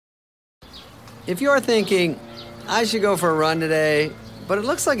If you're thinking, I should go for a run today, but it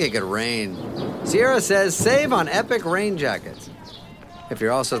looks like it could rain, Sierra says save on epic rain jackets. If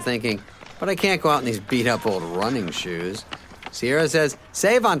you're also thinking, but I can't go out in these beat-up old running shoes, Sierra says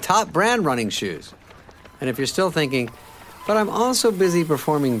save on top brand running shoes. And if you're still thinking, but I'm also busy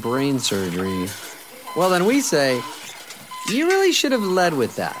performing brain surgery, well, then we say, you really should have led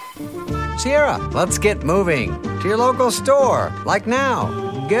with that. Sierra, let's get moving to your local store, like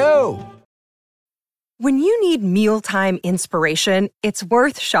now. Go! When you need mealtime inspiration, it's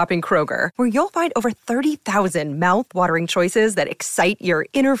worth shopping Kroger, where you'll find over 30,000 mouth-watering choices that excite your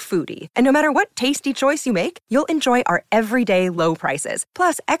inner foodie. And no matter what tasty choice you make, you'll enjoy our everyday low prices,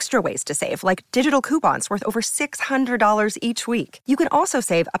 plus extra ways to save, like digital coupons worth over $600 each week. You can also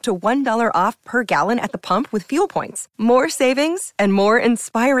save up to $1 off per gallon at the pump with fuel points. More savings and more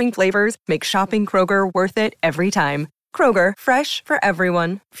inspiring flavors make shopping Kroger worth it every time. Kroger, fresh for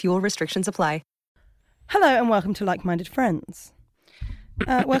everyone. Fuel restrictions apply. Hello and welcome to Like-Minded Friends.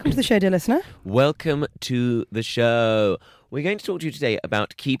 Welcome to the show, dear listener. Welcome to the show. We're going to talk to you today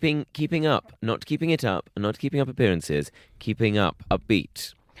about keeping up, not keeping it up, not keeping up appearances, keeping up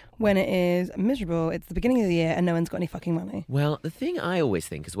upbeat. When it is miserable, it's the beginning of the year and no one's got any fucking money. Well, the thing I always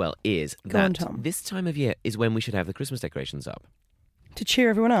think as well is Go on, that Tom. this time of year is when we should have the Christmas decorations up. To cheer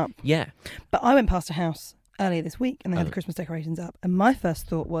everyone up. Yeah. But I went past a house earlier this week and they had the Christmas decorations up. And my first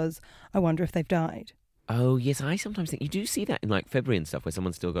thought was, I wonder if they've died. Oh, yes, I sometimes think you do see that in like February and stuff where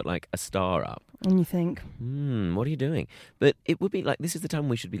someone's still got like a star up. And you think, What are you doing? But it would be like, this is the time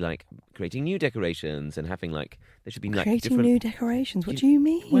we should be like creating new decorations and having like, there should be like creating different... new decorations? What do you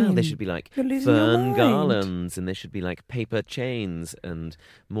mean? Well, there should be like You're losing your fern mind. garlands and there should be like paper chains and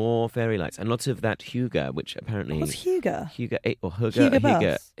more fairy lights and lots of that hygge, which apparently... What's Hygge? Hygge, or Hygge, Hygge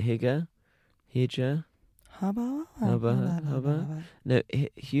bus? Hygge, Hubba? No,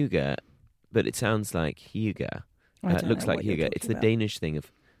 Hygge, but it sounds like Hygge. I It don't looks know like what you're Hygge. It's the talking about. Danish thing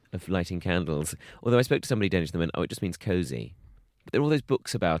of lighting candles. Although I spoke to somebody Danish and they went, oh, it just means cosy. But there are all those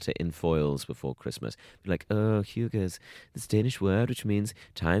books about it in foils before Christmas. Like, oh, Hygge's this Danish word which means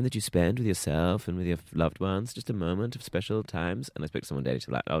time that you spend with yourself and with your loved ones, just a moment of special times. And I spoke to someone Danish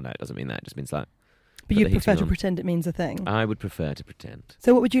who was like, oh, no, it doesn't mean that. It just means like... But you'd prefer to pretend it means a thing. I would prefer to pretend.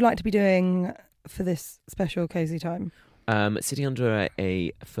 So what would you like to be doing for this special cosy time? Sitting under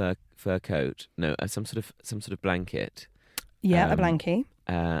a fur coat, some sort of blanket. Yeah, a blankie.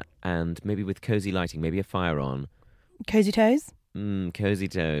 And maybe with cozy lighting, maybe a fire on. Cozy toes? Cozy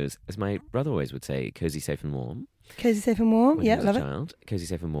toes. As my brother always would say, cozy, safe and warm. Cozy, safe and warm? When Yeah, he was love a it. child. Cozy,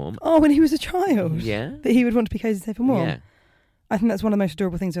 safe and warm. Oh, when he was a child? Yeah. That he would want to be cozy, safe and warm? Yeah. I think that's one of the most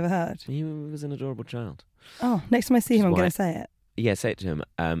adorable things I've ever heard. He was an adorable child. Oh, next time I see him, I'm going to say it. Yeah, say it to him.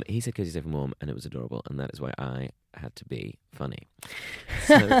 He said cozy, safe and warm, and it was adorable, and that is why I had to be funny.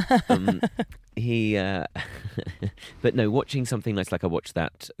 So, but no, watching something nice, like I watched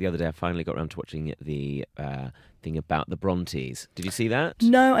that the other day. I finally got around to watching the thing about the Brontes. Did you see that?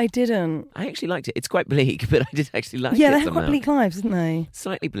 No, I didn't. I actually liked it. It's quite bleak, but I did actually like it. Yeah, they have somehow. quite bleak lives, didn't they?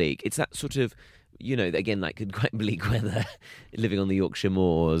 Slightly bleak. It's that sort of, again, like quite bleak weather, living on the Yorkshire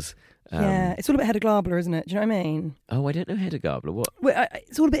moors. Yeah, it's all a bit Hedda Gabler, isn't it? Do you know what I mean? Oh, I don't know Hedda Gabler. What? Well,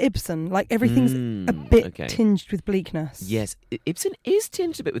 it's all a bit Ibsen. Like, everything's a bit tinged with bleakness. Yes, Ibsen is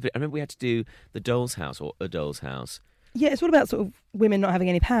tinged a bit with... I remember we had to do The Doll's House, or A Doll's House. Yeah, it's all about sort of women not having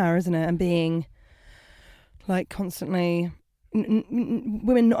any power, isn't it? And being, like, constantly...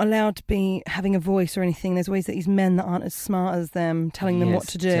 women not allowed to be having a voice or anything. There's always these men that aren't as smart as them telling them what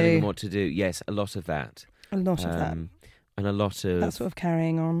to do. Telling them what to do. Yes, a lot of that. A lot of that. And a lot of... That sort of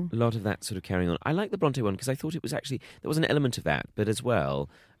carrying on. A lot of that sort of carrying on. I like the Bronte one because I thought it was actually... There was an element of that, but as well,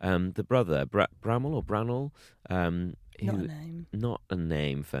 the brother, Bramwell or Branwell... Not a name. Not a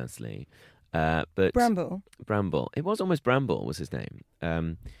name, firstly. But Bramble. It was almost Bramble was his name.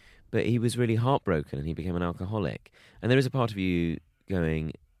 But he was really heartbroken and he became an alcoholic. And there is a part of you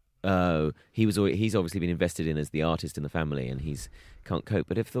going... Oh, he's obviously been invested in as the artist in the family and he's can't cope.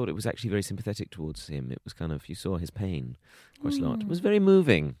 But I thought it was actually very sympathetic towards him. It was kind of, you saw his pain quite a lot. It was very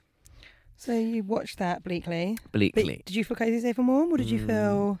moving. So you watched that bleakly? Bleakly. But did you feel cozy, safe and warm? Or did you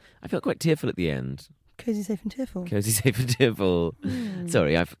feel... I felt quite tearful at the end. Cozy, safe and tearful? Cozy, safe and tearful.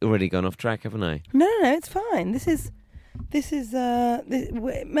 Sorry, I've already gone off track, haven't I? No, it's fine. This is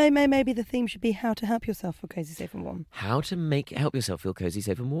maybe the theme should be how to help yourself feel cozy, safe and warm. How to help yourself feel cozy,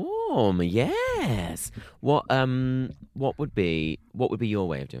 safe and warm. Yes. What would be your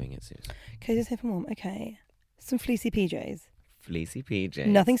way of doing it, Suze? Cozy, safe and warm. Okay. Some fleecy PJs. Fleecy PJs.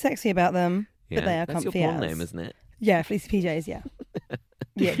 Nothing sexy about them, but they are That's comfy. your porn as. name, isn't it? Yeah, fleecy PJs. Yeah.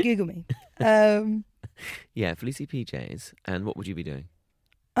 Yeah. Google me. Yeah, fleecy PJs. And what would you be doing?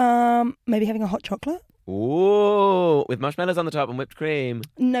 Maybe having a hot chocolate. Ooh, with marshmallows on the top and whipped cream.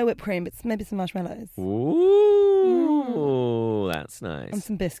 No whipped cream, but maybe some marshmallows. Ooh, that's nice. And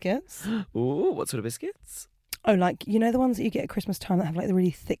some biscuits. Ooh, what sort of biscuits? Oh, like, you know the ones that you get at Christmas time that have like the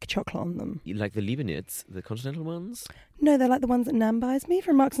really thick chocolate on them? You like the Liebenitz, the continental ones? No, they're like the ones that Nan buys me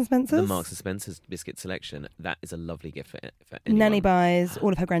from Marks and Spencer's. The Marks and Spencer's biscuit selection. That is a lovely gift for anyone. Nanny buys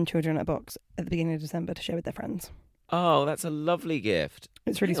all of her grandchildren a box at the beginning of December to share with their friends. Oh, that's a lovely gift.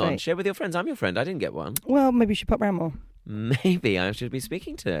 It's really Hang on, sweet. share with your friends. I'm your friend. I didn't get one. Well, maybe you should pop round more. Maybe I should be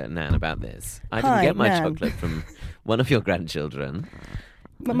speaking to Nan about this. I didn't get my Nan. chocolate from one of your grandchildren.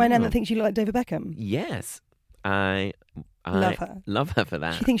 But my Nan that thinks you look like David Beckham. Yes. I Love her. Love her for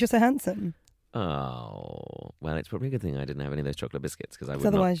that. She thinks you're so handsome. Oh, well, it's probably a good thing I didn't have any of those chocolate biscuits because I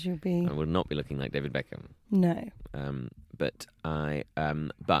you'd be... I would not be looking like David Beckham. No.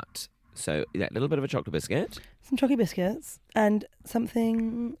 So yeah, a little bit of a chocolate biscuit. Some chocolate biscuits and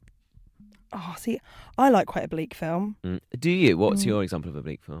something... Oh, see, I like quite a bleak film. Do you? What's your example of a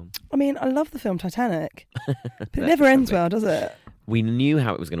bleak film? I mean, I love the film Titanic. But it never ends well, does it? We knew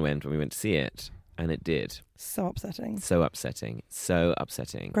how it was going to end when we went to see it, and it did. So upsetting. So upsetting. So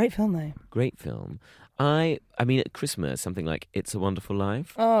upsetting. Great film, though. Great film. I mean, at Christmas, something like It's a Wonderful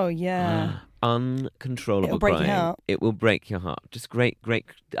Life. Oh, yeah. Uncontrollable It'll break crying. your heart. It will break your heart. Just great.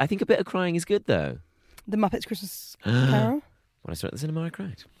 I think a bit of crying is good, though. The Muppets Christmas Carol. When I saw it at the cinema, I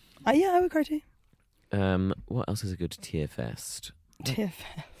cried. Yeah, I would cry too. What else is a good tear fest? Tear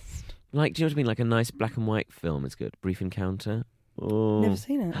fest. Like, do you know what I mean? Like a nice black and white film is good. Brief Encounter. Oh. Never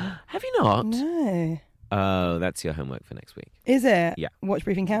seen it. Have you not? No. Oh, that's your homework for next week. Is it? Yeah. Watch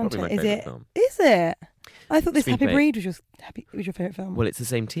Brief Encounter. Probably my favourite film. Is it? I thought this Happy Screenplay. Breed was your favourite film. Well, it's the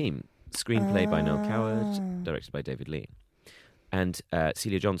same team. Screenplay by Noel Coward, directed by David Lee, and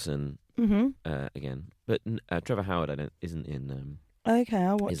Celia Johnson again. But Trevor Howard isn't in. Okay,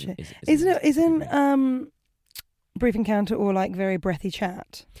 I'll watch it. Isn't Brief Encounter or like very breathy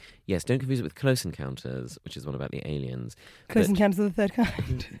chat? Yes, don't confuse it with Close Encounters, which is one about the aliens. Close Encounters of the Third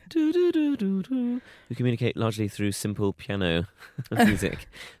Kind. Who communicate largely through simple piano music.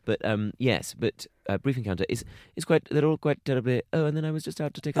 But yes, but Brief Encounter is quite. They're all quite terribly. Oh, and then I was just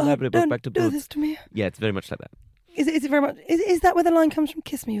out to take a library book back to Don't do books. this to me. Yeah, it's very much like that. Is it very much? Is that where the line comes from?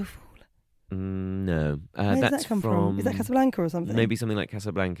 Kiss me, you fool. No, Where that's does that come from? Is that Casablanca or something? Maybe something like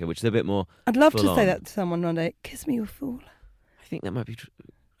Casablanca, which is a bit more. I'd love to full say on. that to someone one day. Kiss me, you fool. I think that might be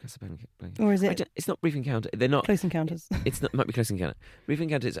Casablanca. Or is it? It's not Brief Encounter. They're not Close Encounters. It's not. Might be Close Encounter. Brief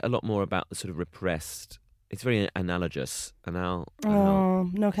Encounter is a lot more about the sort of repressed. It's very analogous. Noel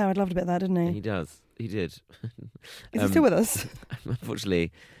Coward loved a bit of that, didn't he? He does. He did. Is he still with us?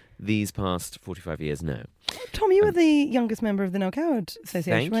 Unfortunately, these past 45 years, no. Tom, you were the youngest member of the Noel Coward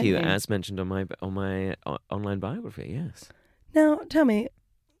Association. Thank you, weren't as mentioned on my online biography. Yes. Now, tell me,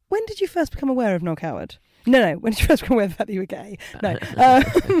 when did you first become aware of Noel Coward? No. When did you first become aware of the fact that you were gay? No.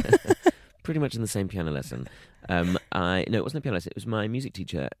 Pretty much in the same piano lesson. No, it wasn't a piano lesson. It was my music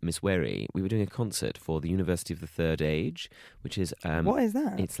teacher, Miss Wherry. We were doing a concert for the University of the Third Age, which is what is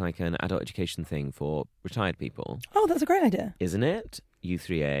that? It's like an adult education thing for retired people. Oh, that's a great idea, isn't it?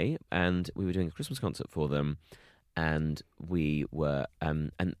 U3A, and we were doing a Christmas concert for them, and we were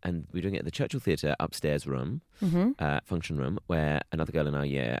and we were doing it at the Churchill Theatre upstairs room, function room, where another girl in our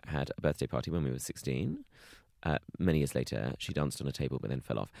year had a birthday party when we were 16. Many years later, she danced on a table but then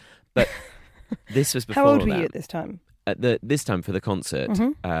fell off. But this was before. How old were you at this time? This time for the concert,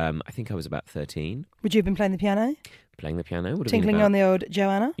 I think I was about 13. Would you have been playing the piano? Playing the piano would have tinkling been about, on the old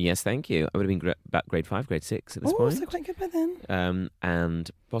Joanna. Yes, thank you. I would have been about grade 5, grade 6 at this point. Oh, so quite good by then.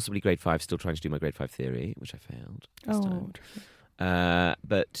 And possibly grade 5, still trying to do my grade 5 theory, which I failed this time.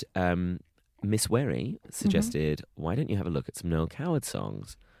 But Miss Wherry suggested, why don't you have a look at some Noel Coward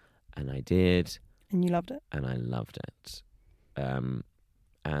songs? And I did. And you loved it? And I loved it.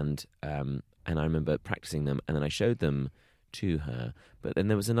 And I remember practicing them, and then I showed them to her. But then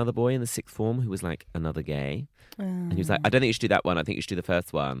there was another boy in the sixth form who was like another gay. And he was like, I don't think you should do that one. I think you should do the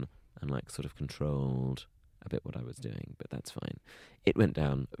first one. And like sort of controlled a bit what I was doing, but that's fine. It went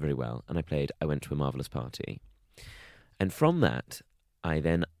down very well. And I went to a marvellous party. And from that, I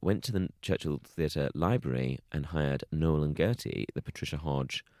then went to the Churchill Theatre Library and hired Noel and Gertie, the Patricia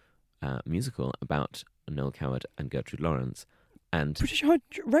Hodge musical about Noel Coward and Gertrude Lawrence. And Patricia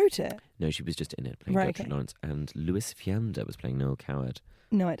Hodge wrote it? No, she was just in it, playing Gertrude Lawrence. And Louis Fiander was playing Noel Coward.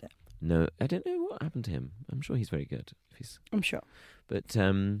 No idea. No, I don't know what happened to him. I'm sure he's very good. I'm sure. But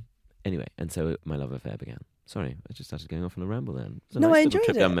anyway, and so my love affair began. Sorry, I just started going off on a ramble then. It was a no, nice I enjoyed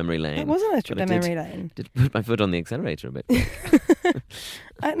trip it. down memory lane. It was a nice trip down memory lane. Did put my foot on the accelerator a bit.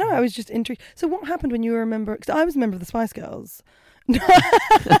 I was just intrigued. So what happened when you were a member? Because I was a member of the Spice Girls.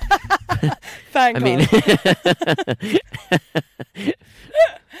 Thank God.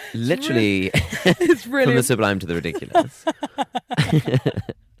 Literally, it's really from the sublime to the ridiculous.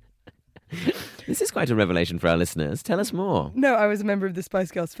 This is quite a revelation for our listeners. Tell us more. No, I was a member of the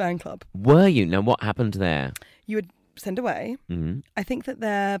Spice Girls fan club. Were you? Now, what happened there? You would send away. Mm-hmm. I think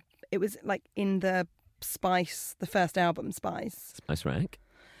that it was like in the Spice, the first album, Spice Rack.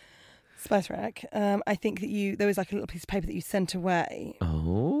 Spice Rack. I think that there was like a little piece of paper that you sent away.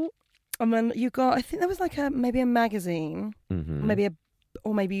 Oh. And then you got, I think there was like maybe a magazine, Mm-hmm.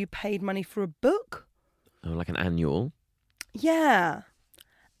 or maybe you paid money for a book. Oh, like an annual. Yeah.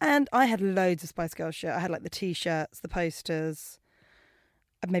 And I had loads of Spice Girls shit. I had like the T-shirts, the posters,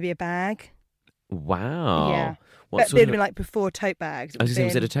 maybe a bag. Wow. Yeah. What But sort they'd of... been like before tote bags. I was going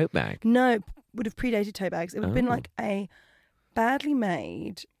to say, was it a tote bag? No, it would have predated tote bags. It would have been Oh. like a badly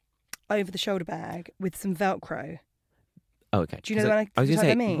made over-the-shoulder bag with some Velcro. Oh, okay. Do you know 'Cause what I was going to what I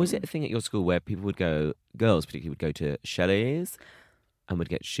say, mean? was it a thing at your school where people would go, girls particularly would go to Chalet's and would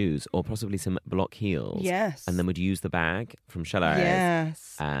get shoes or possibly some block heels? Yes. And then would use the bag from Chalet's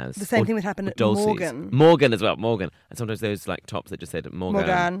Yes. as... The same or thing would happen at Dulce's. Morgan. Morgan as well, Morgan. And sometimes those like tops that just said Morgan.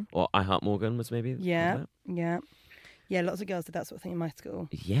 Morgan. Or I Heart Morgan was maybe... Yeah. was Yeah. Yeah, lots of girls did that sort of thing in my school.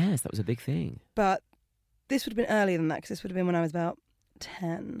 that? Yes, that was a big thing. But this would have been earlier than that because this would have been when I was about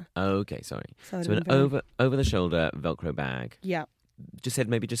 10. Okay, sorry. So, I'd So have an been very- over-the-shoulder Velcro bag. Yeah. Just said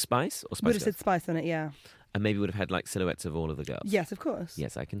maybe just Spice or Spice Would have Girls? said Spice on it, yeah. And maybe would have had like silhouettes of all of the girls. Yes, of course.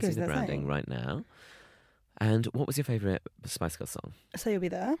 Yes, I can Goes see the without branding saying. right now. And what was your favourite Spice Girls song? So You'll Be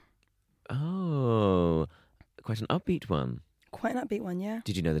There. Oh, quite an upbeat one. Quite an upbeat one, yeah.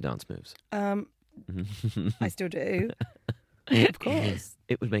 Did you know the dance moves? I still do. Of course.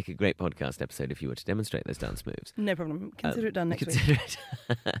 It would make a great podcast episode if you were to demonstrate those dance moves. No problem. Consider it done next week. Consider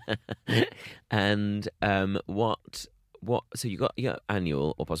it. And what? So you got your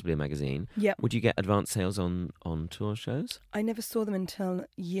annual or possibly a magazine. Yeah. Would you get advance sales on tour shows? I never saw them until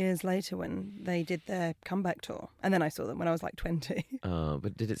years later when they did their comeback tour. And then I saw them when I was like 20. Oh,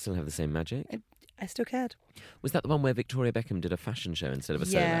 but did it still have the same magic? I still cared. Was that the one where Victoria Beckham did a fashion show instead of a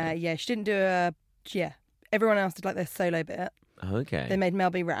solo? Yeah. She didn't do a... Yeah. Everyone else did like their solo bit. Oh, okay. They made Mel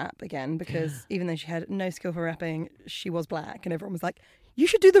B rap again because even though she had no skill for rapping, she was black. And everyone was like, you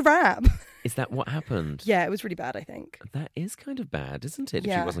should do the rap. Is that what happened? Yeah, it was really bad, I think. That is kind of bad, isn't it? If she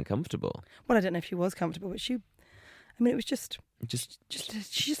Yeah. wasn't comfortable. Well, I don't know if she was comfortable, but it was just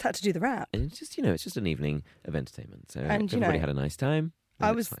she just had to do the rap. And it's just, it's just an evening of entertainment. So And, everybody had a nice time.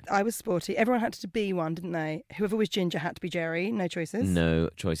 I was sporty. Everyone had to be one, didn't they? Whoever was Ginger had to be Jerry. No choices. No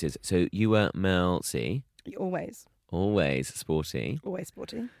choices. So you were Mel C. Always. Always sporty. Always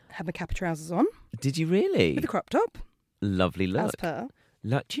sporty. Had my Kappa trousers on. Did you really? With a crop top. Lovely look. As per.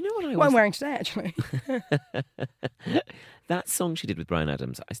 Do you know what I What I'm wearing today, actually. That song she did with Bryan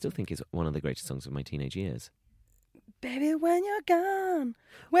Adams, I still think is one of the greatest songs of my teenage years. Baby, when you're gone,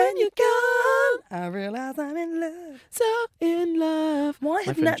 I realise I'm in love. So in love. Why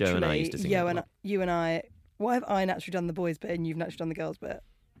have My friend Joe naturally and I used to sing that one. you and I, why have I naturally done the boys bit and you've naturally done the girls bit?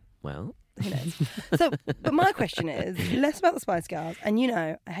 Well, Who knows? But my question is less about the Spice Girls, and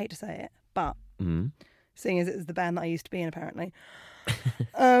I hate to say it, but seeing as it was the band that I used to be in, apparently.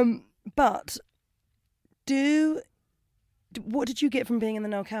 But what did you get from being in the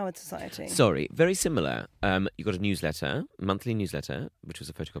Noel Coward Society? sorry, very similar. You got a newsletter, monthly newsletter, which was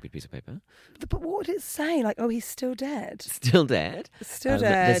a photocopied piece of paper. But what would it say? Like, oh, he's still dead. Still dead. Still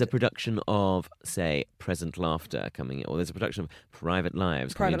dead. There's a production of, say, Present Laughter coming in, or there's a production of Private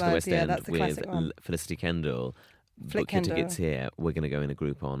Lives coming Private into the Lives, West yeah, End that's the with classic one. Felicity Kendall. Flick Book your Kendall. tickets here. We're going to go in a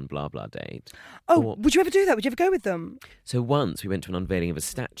group on blah blah date. Oh, Or- would you ever do that? Would you ever go with them? So once we went to an unveiling of a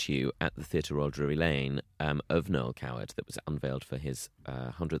statue at the Theatre Royal Drury Lane of Noel Coward that was unveiled for his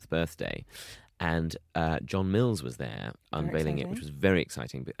 100th birthday. And John Mills was there unveiling it, which was very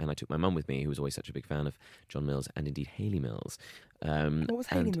exciting. And I took my mum with me, who was always such a big fan of John Mills and indeed Hayley Mills. What was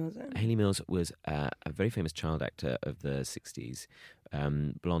Hayley Mills in? Hayley Mills was a very famous child actor of the 60s,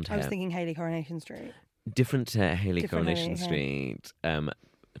 blonde hair. I was thinking Hayley Coronation Street. Different Hayley Different Coronation Hayley, Street.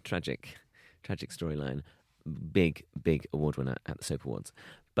 Tragic storyline. Big award winner at the Soap Awards.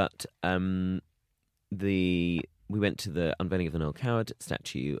 But we went to the unveiling of the Noel Coward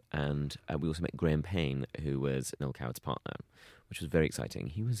statue, and we also met Graham Payne, who was Noel Coward's partner, which was very exciting.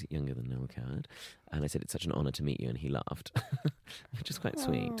 He was younger than Noel Coward, and I said, "It's such an honour to meet you," and he laughed, which was quite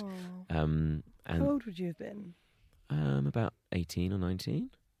sweet. And How old would you have been? about 18 or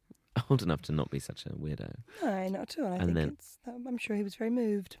 19. Old enough to not be such a weirdo. No, not at all. I'm sure he was very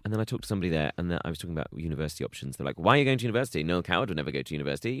moved. And then I talked to somebody there, and I was talking about university options. They're like, "Why are you going to university? Noel Coward would never go to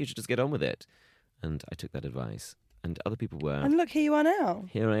university. You should just get on with it." And I took that advice. and other people were. And look, here you are now.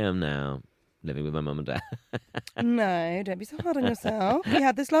 Here I am now, living with my mum and dad. No, don't be so hard on yourself. We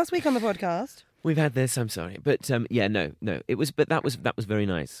had this last week on the podcast. We've had this. I'm sorry, but no. It was, but that was very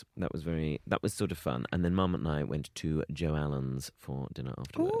nice. That was sort of fun. And then Mum and I went to Joe Allen's for dinner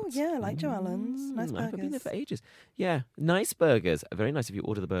afterwards. Oh yeah, I like Joe Allen's. Nice burgers. I've been there for ages. Yeah, nice burgers. Very nice if you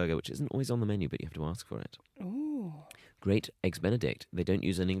order the burger, which isn't always on the menu, but you have to ask for it. Ooh. Great eggs Benedict. They don't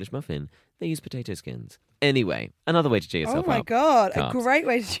use an English muffin. They use potato skins. Anyway, another way to cheer yourself up. Oh my God, Carbs. a great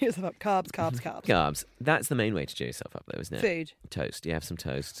way to cheer yourself up. Carbs. Carbs. That's the main way to cheer yourself up, though, isn't it? Food. Toast. You have some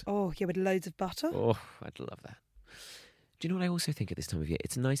toast. Oh, yeah, with loads of butter. Oh, I'd love that. Do you know what I also think at this time of year?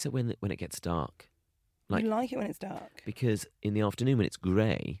 It's nicer when it gets dark. You like it when it's dark? Because in the afternoon when it's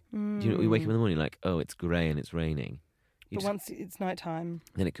grey, do you know, you wake up in the morning like, oh, it's grey and it's raining. But once it's night time.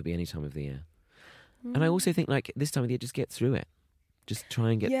 Then it could be any time of the year. And I also think like this time of the year, just get through it. Just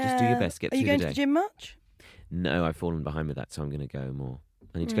try and just do your best, get through the day. Are you going to the gym much? No, I've fallen behind with that, so I'm going to go more.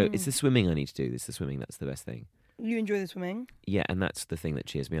 I need to go. It's the swimming I need to do. It's the swimming that's the best thing. You enjoy the swimming? Yeah, and that's the thing that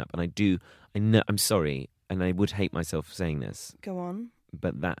cheers me up. And I know, I'm sorry, and I would hate myself saying this. Go on.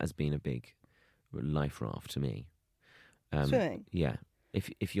 But that has been a big life raft to me. Swimming? Yeah.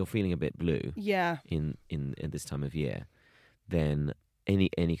 If you're feeling a bit blue in this time of year, then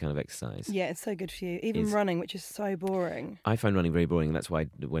any kind of exercise. Yeah, it's so good for you. Even running, which is so boring. I find running very boring, and that's why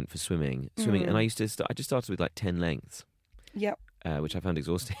I went for swimming. And I just started with like 10 lengths. Yep. Which I found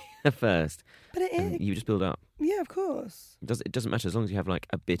exhausting at first. But you just build up. Yeah, of course. It doesn't matter as long as you have like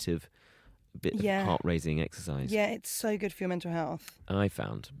a bit of heart-raising exercise. Yeah, it's so good for your mental health. I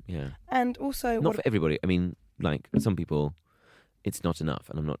found, yeah. And also... Not for everybody. I mean, like, some people, it's not enough.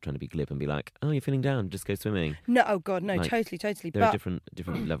 And I'm not trying to be glib and be like, oh, you're feeling down, just go swimming. No, oh God, no, like, totally. There are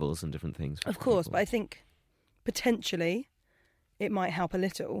different levels and different things. Of course, but I think potentially it might help a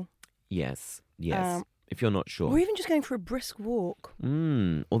little. Yes. If you're not sure. Or even just going for a brisk walk.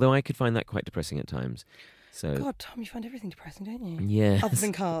 Although I could find that quite depressing at times. So, God, Tom, you find everything depressing, don't you? Yeah. Other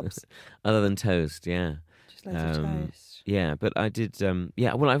than carbs. Other than toast, yeah. Just loads of toast. Yeah, but I did,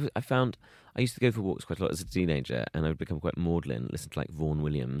 well, I found I used to go for walks quite a lot as a teenager, and I would become quite maudlin, listen to like Vaughan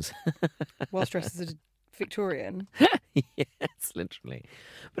Williams. Whilst dressed as a Victorian. Yes, literally.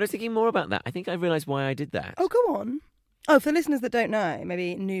 But I was thinking more about that. I think I realised why I did that. Oh, go on. Oh, for listeners that don't know,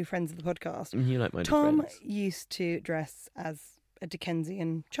 maybe new friends of the podcast. You like my Tom friends. used to dress as a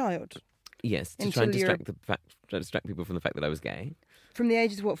Dickensian child. Yes, to try and distract people from the fact that I was gay. From the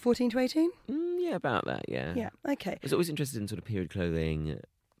ages of what, 14 to 18? Yeah, about that, yeah. Yeah, okay. I was always interested in sort of period clothing.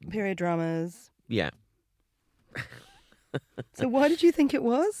 Period dramas. Yeah. So why did you think it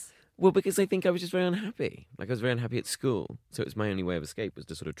was? Well, because I think I was just very unhappy. Like, I was very unhappy at school. So it was my only way of escape was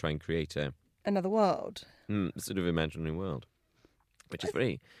to sort of try and create another world. Sort of imaginary world. Which is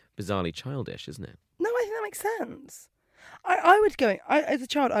very bizarrely childish, isn't it? No, I think that makes sense. I would go, as a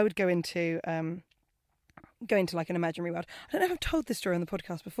child, I would go into like an imaginary world. I don't know if I've told this story on the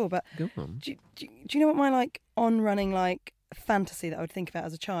podcast before, but go on. Do you know what my like on-running like fantasy that I would think about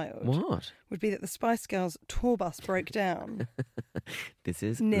as a child? What? Would be that the Spice Girls tour bus broke down. This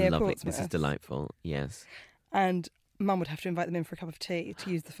is near lovely. Portsmouth. This is delightful. Yes. And Mum would have to invite them in for a cup of tea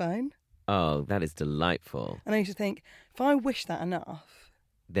to use the phone. Oh, that is delightful. And I used to think, if I wish that enough,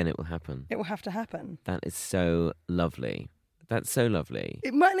 then it will happen. It will have to happen. That is so lovely. That's so lovely.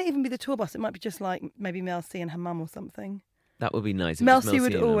 It might not even be the tour bus. It might be just like maybe Mel C and her mum or something. That would be nice. If Mel C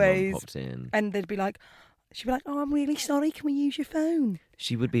would always, popped in. And they'd be like, she'd be like, "Oh, I'm really sorry. Can we use your phone?"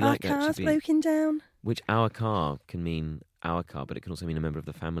 She would be like that. Our car's broken down. Which our car can mean our car, but it can also mean a member of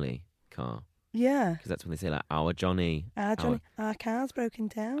the family car. Yeah. Because that's when they say like, our Johnny. Our car's broken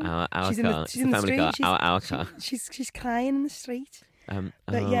down. Our car. She's in the family street. car. Our car. She's crying in the street.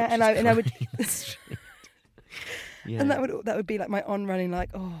 But yeah, and I would. Yeah. And that would be like my on-running,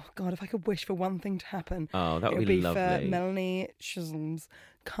 like, oh God, if I could wish for one thing to happen, that would be lovely. For Melanie Chisholm's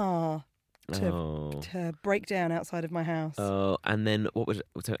car to break down outside of my house. Oh, and then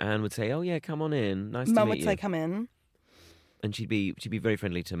so Anne would say, "Oh yeah, come on in. Nice to meet you." Mum would say, "Come in." And she'd be very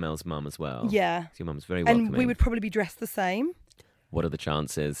friendly to Mel's mum as well. Yeah, so your mum's very welcoming. And we would probably be dressed the same. What are the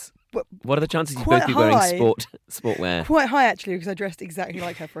chances? What are the chances you'd Quite both be high. wearing sportwear? Quite high, actually, because I dressed exactly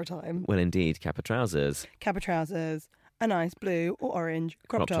like her for a time. Well, indeed, Kappa trousers. Kappa trousers, a nice blue or orange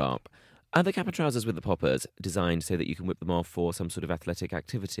crop top. Are the Kappa trousers with the poppers designed so that you can whip them off for some sort of athletic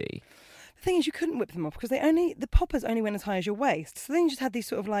activity? The thing is, you couldn't whip them off because the poppers only went as high as your waist. So then you just had these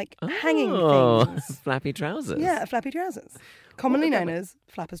sort of like hanging things. Flappy trousers. Yeah, flappy trousers. Commonly known as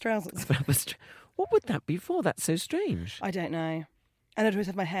flappers trousers. What would that be for? That's so strange. I don't know. And I'd always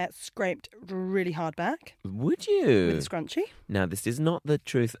have my hair scraped really hard back. Would you? With a scrunchie. Now, this is not the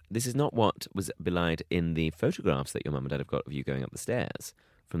truth. This is not what was belied in the photographs that your mum and dad have got of you going up the stairs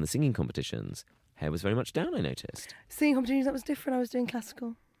from the singing competitions. Hair was very much down, I noticed. Singing competitions, that was different. I was doing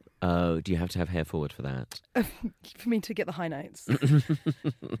classical. Oh, do you have to have hair forward for that? For me to get the high notes.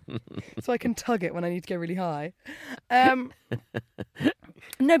 So I can tug it when I need to go really high.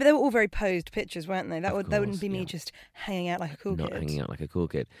 No, but they were all very posed pictures, weren't they? That wouldn't be me just hanging out like a cool kid. Not hanging out like a cool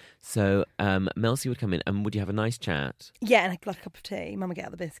kid. So Mel C would come in, and would you have a nice chat? Yeah, and I'd like a cup of tea. Mum would get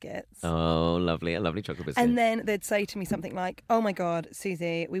out the biscuits. Oh, lovely. A lovely chocolate biscuit. And then they'd say to me something like, oh my God,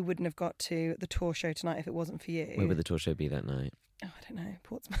 Susie, we wouldn't have got to the tour show tonight if it wasn't for you. Where would the tour show be that night? Oh, I don't know,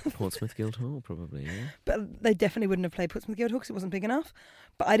 Portsmouth. Portsmouth Guildhall, probably, yeah. But they definitely wouldn't have played Portsmouth Guildhall because it wasn't big enough.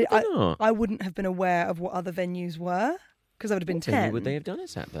 But I wouldn't have been aware of what other venues were because I would have been 10. What venue would they have done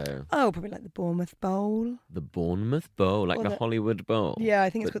it at, though? Oh, probably like the Bournemouth Bowl. The Bournemouth Bowl, like the Hollywood Bowl. Yeah, I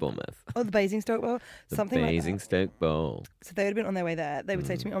think it's called Bournemouth. Oh, the Basingstoke Bowl. Something like that. The Basingstoke Bowl. So they would have been on their way there. They would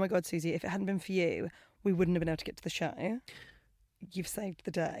say to me, oh my God, Susie, if it hadn't been for you, we wouldn't have been able to get to the show. You've saved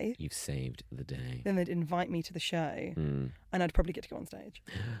the day. You've saved the day. Then they'd invite me to the show, and I'd probably get to go on stage.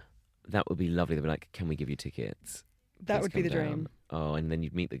 That would be lovely. They'd be like, can we give you tickets? That would be the dream. Oh, and then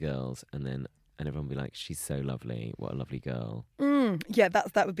you'd meet the girls, and everyone would be like, she's so lovely. What a lovely girl. Yeah,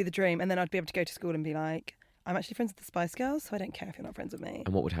 that would be the dream. And then I'd be able to go to school and be like, I'm actually friends with the Spice Girls, so I don't care if you're not friends with me.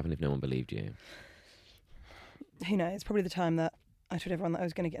 And what would happen if no one believed you? Who knows? Probably the time that I told everyone that I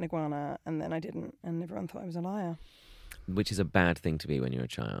was going to get an iguana, and then I didn't, and everyone thought I was a liar. Which is a bad thing to be when you're a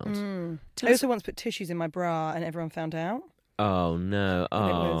child. I also once put tissues in my bra and everyone found out. Oh no!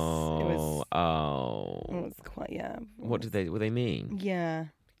 It was quite, yeah. What did they mean? Yeah.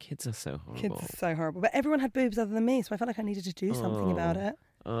 Kids are so horrible. Kids are so horrible. But everyone had boobs other than me, so I felt like I needed to do something about it.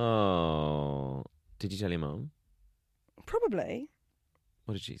 Oh. Did you tell your mum? Probably.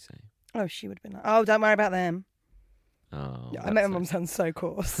 What did she say? Oh, she would have been like, oh, don't worry about them. Oh. Yeah, I met my mum sound so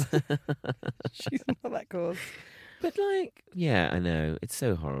coarse. She's not that coarse. But yeah, I know. It's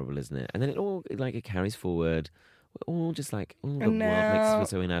so horrible, isn't it? And then it carries forward. We're all just like, the world makes us feel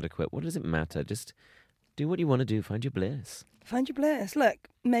so inadequate. What does it matter? Just do what you want to do. Find your bliss. Find your bliss. Look,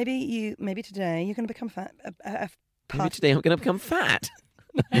 maybe today you're going to become fat. Maybe today I'm going to become fat.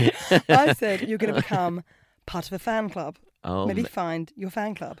 I said you're going to become part of a fan club. Oh, maybe find your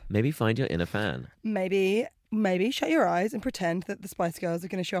fan club. Maybe find your inner fan. Maybe shut your eyes and pretend that the Spice Girls are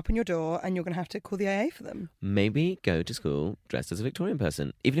going to show up on your door and you're going to have to call the AA for them. Maybe go to school dressed as a Victorian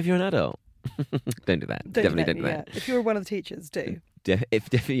person, even if you're an adult. Don't do that. Definitely don't do that. Yeah. If you're one of the teachers, do.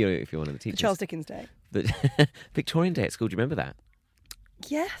 If you're one of the teachers. The Charles Dickens Day. The Victorian Day at school, do you remember that?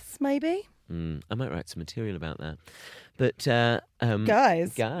 Yes, maybe. I might write some material about that. But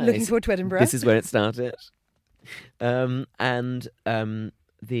guys, looking forward to Edinburgh. This is where it started. Should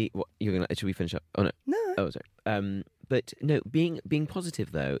we finish up? Oh no. No. Oh sorry. But no, being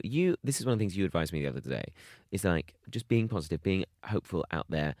positive though. This is one of the things you advised me the other day. Is like just being positive, being hopeful out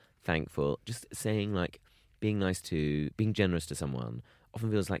there, thankful. Just saying being generous to someone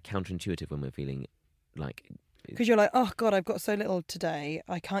often feels like counterintuitive when we're feeling like. Because you're like, oh God, I've got so little today,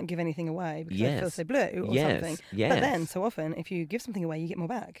 I can't give anything away because I feel so blue or something. Yes. But then, so often, if you give something away, you get more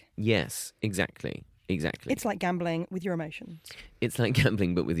back. Yes, exactly. It's like gambling with your emotions. It's like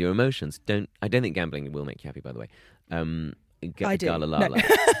gambling, but with your emotions. I don't think gambling will make you happy, by the way. I do. Gala Lala.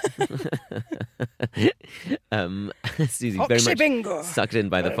 Susie Foxy very much Bingo. Sucked in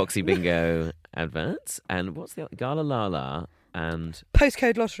by the Foxy Bingo adverts. And what's the Gala Lala and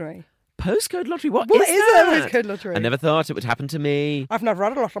Postcode Lottery. Postcode Lottery? What is that? A postcode lottery? I never thought it would happen to me. I've never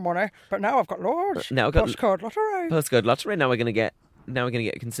had a lot of money, but now I've got loads. Now I've got Postcode Lottery. Postcode Lottery. Now we're going to get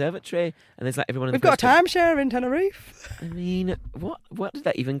a conservatory, and there's everyone. In We've got a timeshare in Tenerife. I mean, what did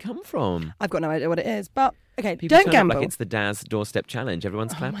that even come from? I've got no idea what it is, but okay, People don't gamble. Like it's the Daz Doorstep Challenge.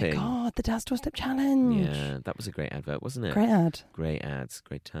 Everyone's clapping. Oh my God, the Daz Doorstep Challenge. Yeah, that was a great advert, wasn't it? Great ad. Great ads,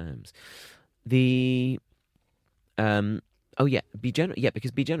 great times. Be generous. Yeah,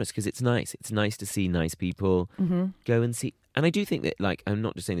 because be generous because it's nice. It's nice to see nice people go and see. And I do think that, I'm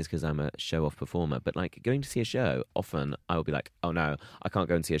not just saying this because I'm a show-off performer, but, going to see a show, often I will be like, oh, no, I can't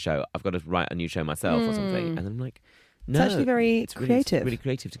go and see a show. I've got to write a new show myself or something. And I'm like, no. It's actually very creative. It's really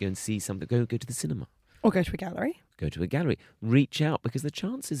creative to go and see something. Go to the cinema. Or go to a gallery. Go to a gallery. Reach out, because the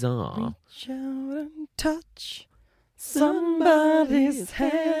chances are... Reach out and touch somebody's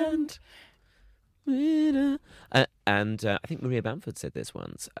hand. And I think Maria Bamford said this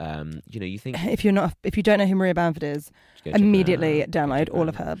once. You think if you don't know who Maria Bamford is, immediately download all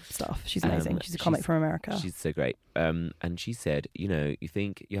of her stuff. She's amazing. She's a comic from America. She's so great. And she said, you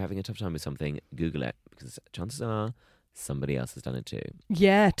think you're having a tough time with something, Google it, because chances are somebody else has done it too.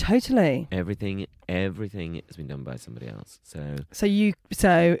 Yeah, totally. Everything has been done by somebody else.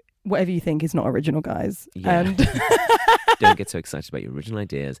 So whatever you think is not original, guys. Yeah. And don't get so excited about your original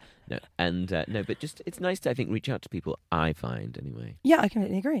ideas. No, and no, but just it's nice to, I think, reach out to people. I find anyway. Yeah, I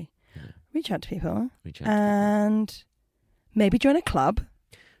completely agree. Yeah. Reach out to people. And maybe join a club.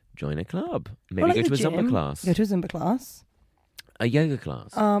 Join a club. Maybe go to a Zumba class. Go to a Zumba class. A yoga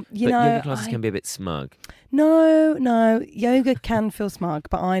class. Yoga classes can be a bit smug. No. Yoga can feel smug,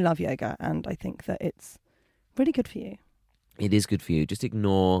 but I love yoga and I think that it's really good for you. It is good for you. Just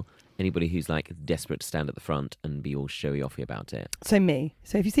ignore anybody who's like desperate to stand at the front and be all showy offy about it. So me.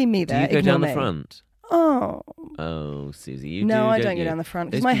 So if you see me there, do you go down me. The front? Oh, Susie, you no, do. I don't go down the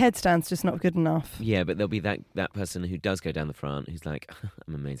front because my headstand's just not good enough. Yeah, but there'll be that person who does go down the front who's like,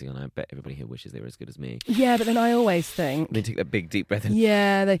 I'm amazing, and I bet everybody here wishes they were as good as me. Yeah, but then I always think they take that big deep breath.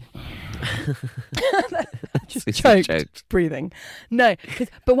 Yeah, they just choked breathing. No,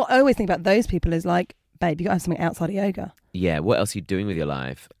 but what I always think about those people is like, babe, you got to have something outside of yoga. Yeah, what else are you doing with your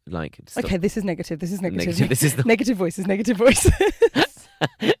life? Like, okay, this is negative. This is negative. This is negative voices. Negative voices.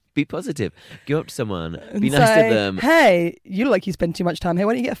 Be positive. Go up to someone. Be nice to them. Hey, you look like you spend too much time here.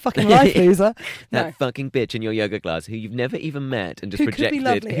 Why don't you get a fucking life, loser? That fucking bitch in your yoga class who you've never even met and just who projected. Could be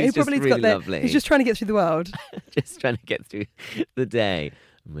lovely. Who's just really lovely. Who's just trying to get through the world. Just trying to get through the day.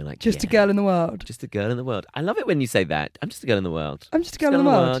 And we're like, just a girl in the world. Just a girl in the world. I love it when you say that. I'm just a girl in the world. I'm just a girl in the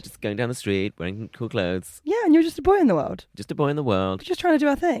world. Just going down the street, wearing cool clothes. Yeah, and you're just a boy in the world. Just a boy in the world. We're just trying to do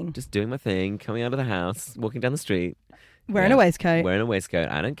our thing. Just doing my thing, coming out of the house, walking down the street. Wearing a waistcoat. Wearing a waistcoat.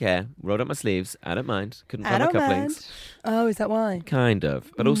 I don't care. Rolled up my sleeves. I don't mind. Couldn't find my cufflinks. Oh, is that why? Kind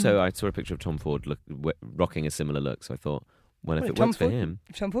of. But also, I saw a picture of Tom Ford rocking a similar look, so I thought, if it works for him.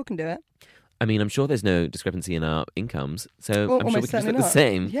 If Tom Ford can do it. I mean, I'm sure there's no discrepancy in our incomes, so I'm sure we can just look the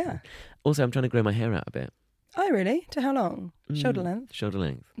same. Yeah. Also, I'm trying to grow my hair out a bit. Oh, really? To how long? Shoulder length? Shoulder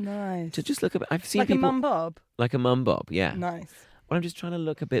length. Nice. To just look a bit... I've seen like people... Like a mum bob? Like a mum bob, yeah. Nice. Well, I'm just trying to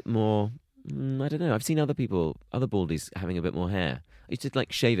look a bit more... I don't know. I've seen other baldies having a bit more hair. I used to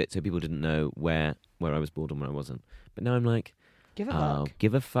like shave it so people didn't know where I was bald and where I wasn't. But now I'm like... Give a fuck.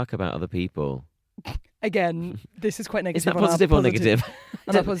 Give a fuck about other people. Again, this is quite negative. Is that positive or negative?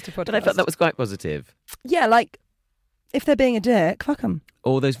 On our positive podcast. But I felt that was quite positive. Yeah, like, if they're being a dick, fuck them.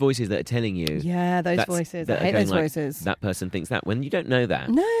 All those voices that are telling you. Yeah, those voices. I hate those voices. That person thinks that. When you don't know that.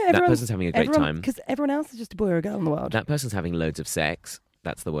 No, that person's having a great time. Because everyone else is just a boy or a girl in the world. That person's having loads of sex.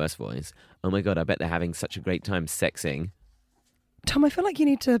 That's the worst voice. Oh my God, I bet they're having such a great time sexing. Tom, I feel like you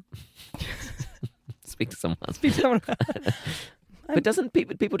need to... Speak to someone. Speak to someone. But doesn't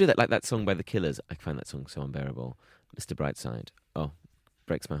people do that? Like that song by The Killers. I find that song so unbearable. Mr. Brightside. Oh,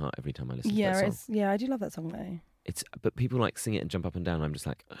 breaks my heart every time I listen to that song. Yeah, I do love that song though. But people like sing it and jump up and down. I'm just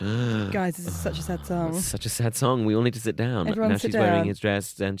like, guys, this is such a sad song. It's such a sad song. We all need to sit down. Everyone now sit she's down. Wearing his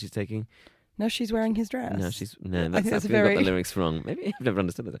dress and she's taking. No, she's wearing his dress. I think that's got the lyrics wrong. Maybe I've never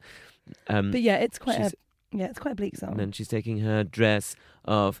understood that. But yeah, it's quite a bleak song. And then she's taking her dress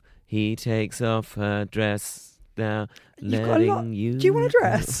off. He takes off her dress. Now, letting you. Do you want a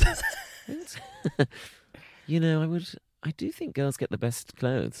dress? I do think girls get the best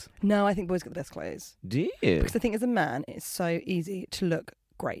clothes. No, I think boys get the best clothes. Do you? Because I think as a man, it's so easy to look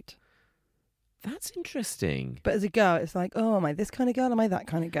great. That's interesting. But as a girl, it's like, oh, am I this kind of girl? Am I that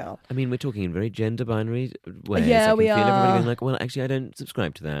kind of girl? I mean, we're talking in very gender binary ways. Yeah, we I can feel everybody are. being like, well, actually, I don't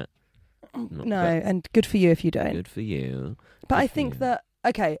subscribe to that. And good for you if you don't. Good for you. But I think that,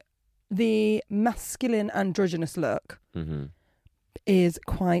 okay, the masculine androgynous look is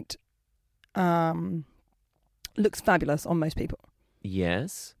quite, looks fabulous on most people.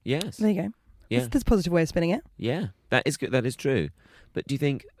 Yes. There you go. Yeah. There's a positive way of spinning it. Yeah, that is good. That is true. But do you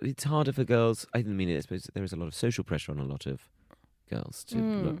think it's harder for girls? I mean, I suppose there is a lot of social pressure on a lot of girls to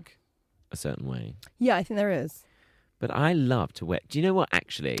look a certain way. Yeah, I think there is. But I love to wear... Do you know what,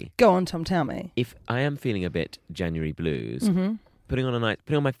 actually? Go on, Tom, tell me. If I am feeling a bit January blues... Putting on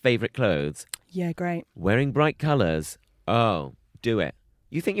my favourite clothes. Yeah, great. Wearing bright colours. Oh, do it.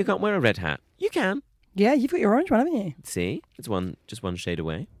 You think you can't wear a red hat? You can. Yeah, you've got your orange one, haven't you? See? It's just one shade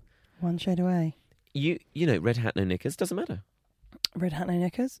away. One shade away. You know, red hat, no knickers, doesn't matter. Red hat, no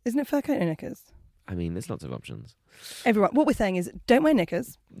knickers? Isn't it fur coat, no knickers? I mean, there's lots of options. Everyone, what we're saying is don't wear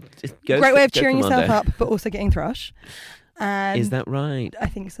knickers. Great way of cheering yourself up, but also getting thrush. And is that right? I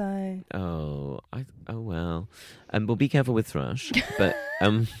think so. Oh well. Well, be careful with thrush. But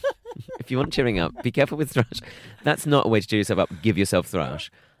if you want cheering up, be careful with thrush. That's not a way to cheer yourself up. Give yourself thrush.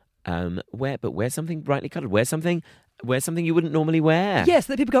 Wear something brightly coloured. Wear something you wouldn't normally wear. Yes,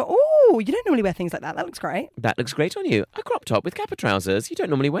 that people go, Oh, you don't normally wear things like that. That looks great. That looks great on you. A crop top with kappa trousers. You don't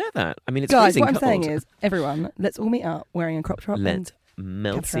normally wear that. I mean, it's Guys, freezing what I'm cold. saying is, everyone, let's all meet up wearing a crop top. Let's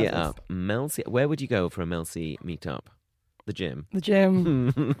Melcy it trousers. up. Melcy. Where would you go for a Melcy meet-up? The gym. The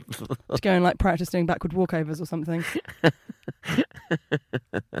gym. Just go and like practice doing backward walkovers or something.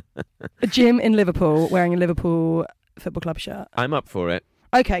 A gym in Liverpool wearing a Liverpool Football Club shirt. I'm up for it.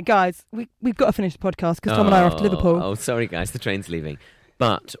 Okay, guys, we've got to finish the podcast because Tom and I are off to Liverpool. Oh, sorry, guys. The train's leaving.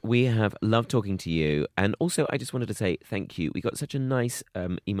 But we have loved talking to you. And also, I just wanted to say thank you. We got such a nice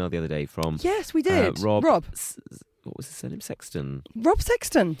email the other day from... Yes, we did. Rob. What was his surname? Sexton. Rob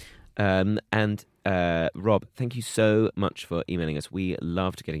Sexton. And Rob, thank you so much for emailing us. We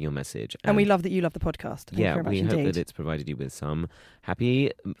loved getting your message. And we love that you love the podcast. Thank you very much we hope indeed. that it's provided you with some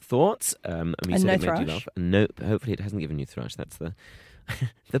happy thoughts. And we said no it made you laugh. No, hopefully it hasn't given you thrush. That's the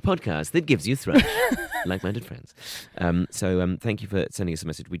the podcast that gives you thrush. Like-minded friends. So thank you for sending us a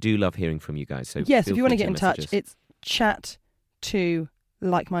message. We do love hearing from you guys. So yes, feel if you want to free get in touch, message us. it's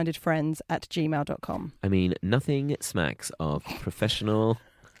chat2likemindedfriends@gmail.com. I mean, nothing smacks of professional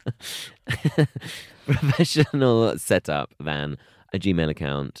setup than a Gmail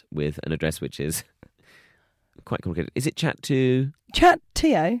account with an address which is quite complicated. Is it chat to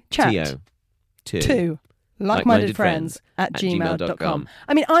like-minded-friends@gmail.com.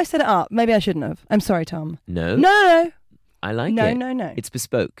 I mean, I set it up. Maybe I shouldn't have. I'm sorry, Tom. No. No. I like no, it. No. It's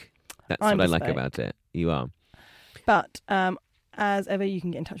bespoke. That's I'm what I like bespoke. about it. You are. But as ever, you can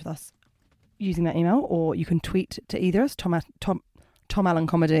get in touch with us using that email, or you can tweet to either us, Tom Allen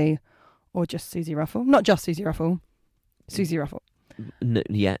Comedy, or just Susie Ruffle. Not just Susie Ruffle. Susie Ruffle. No,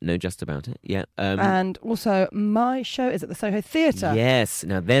 just about it. Yeah. And also, my show is at the Soho Theatre. Yes.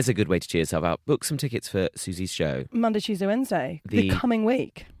 Now, there's a good way to cheer yourself up. Book some tickets for Susie's show. Monday, Tuesday, Wednesday. The coming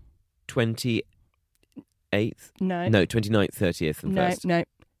week. 28th? No. No, 29th, 30th and 1st. No.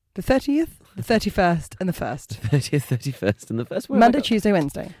 The 30th, the 31st and the 1st. 30th, 31st and the 1st. Monday, Tuesday,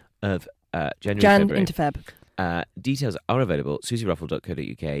 Wednesday. Of January, Jan February. into Feb. Details are available,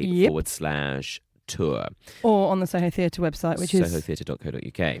 susieruffle.co.uk/tour. Or on the Soho Theatre website, which is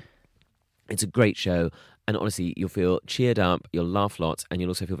sohotheatre.co.uk. It's a great show, and honestly, you'll feel cheered up, you'll laugh lots, and you'll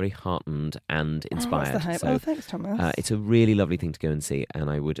also feel very heartened and inspired. That's the hope. So, thanks, Thomas. it's a really lovely thing to go and see, and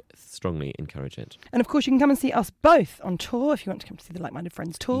I would strongly encourage it. And of course, you can come and see us both on tour if you want to come to see the Like-Minded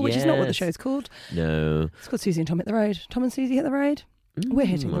Friends tour, which is not what the Yes. show's called. No. It's called Susie and Tom hit the road. Tom and Susie hit the road. We're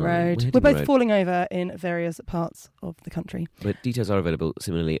hitting the road. hitting We're the both road. falling over in various parts of the country. But details are available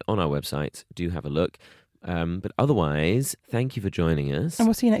similarly on our website. Do have a look. But otherwise, thank you for joining us. And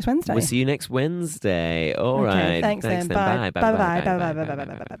we'll see you next Wednesday. We'll see you next Wednesday. All Okay, right. thanks then. Bye. Bye. Bye. Bye. Bye. Bye. Bye. Bye.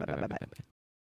 Bye. Bye. Bye. Bye.